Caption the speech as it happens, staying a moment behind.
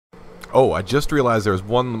Oh, I just realized there was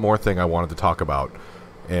one more thing I wanted to talk about,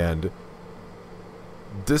 and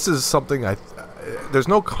this is something there's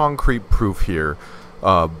no concrete proof here,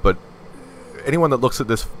 but anyone that looks at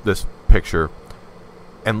this picture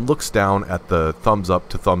and looks down at the thumbs up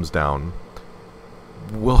to thumbs down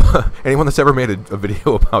will anyone that's ever made a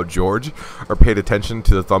video about George or paid attention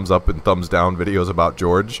to the thumbs up and thumbs down videos about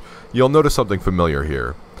George, you'll notice something familiar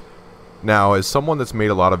here. Now, as someone that's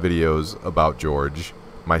made a lot of videos about George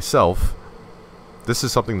myself, this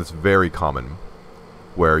is something that's very common,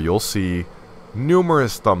 where you'll see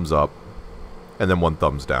numerous thumbs up and then one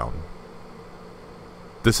thumbs down.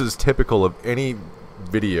 This is typical of any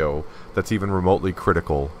video that's even remotely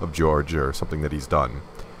critical of George or something that he's done.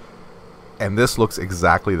 And this looks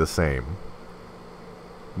exactly the same.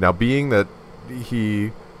 Now, being that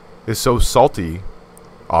he is so salty,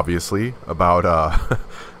 obviously, about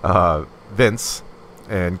Vince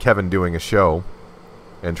and Kevin doing a show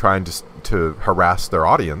and trying to harass their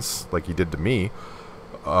audience like he did to me,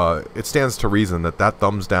 it stands to reason that that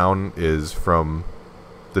thumbs down is from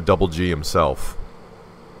the Double G himself.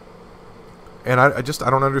 And I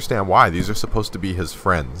don't understand why. These are supposed to be his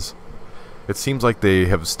friends. It seems like they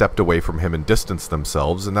have stepped away from him and distanced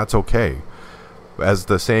themselves, and that's okay. As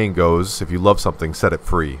the saying goes, if you love something, set it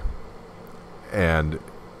free. And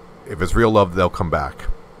if it's real love, they'll come back.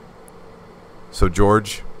 So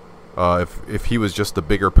George, if he was just the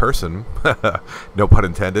bigger person, no pun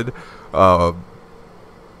intended,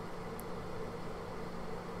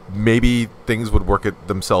 maybe things would work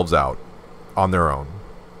themselves out on their own.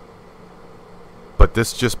 But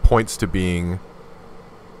this just points to being...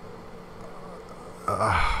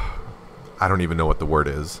 I don't even know what the word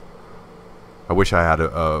is. I wish I had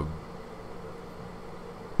a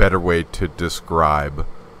better way to describe.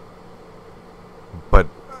 But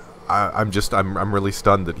I'm really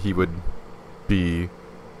stunned that he would be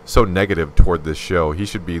so negative toward this show. He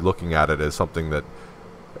should be looking at it as something that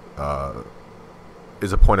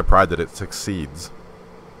is a point of pride that it succeeds.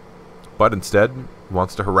 But instead, he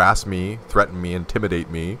wants to harass me, threaten me, intimidate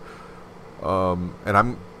me, and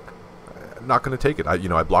I'm not going to take it.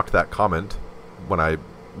 I blocked that comment when I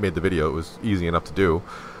made the video. It was easy enough to do.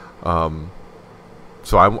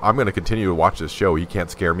 So I'm going to continue to watch this show. He can't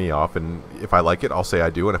scare me off, and if I like it, I'll say I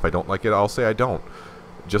do, and if I don't like it, I'll say I don't.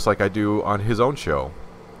 Just like I do on his own show,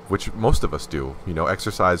 which most of us do.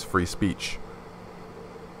 Exercise free speech.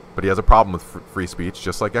 But he has a problem with free speech,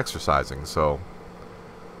 just like exercising, so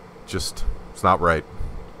it's not right.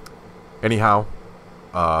 Anyhow,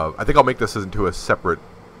 I think I'll make this into a separate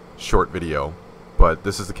short video, but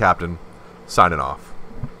this is the Captain, signing off.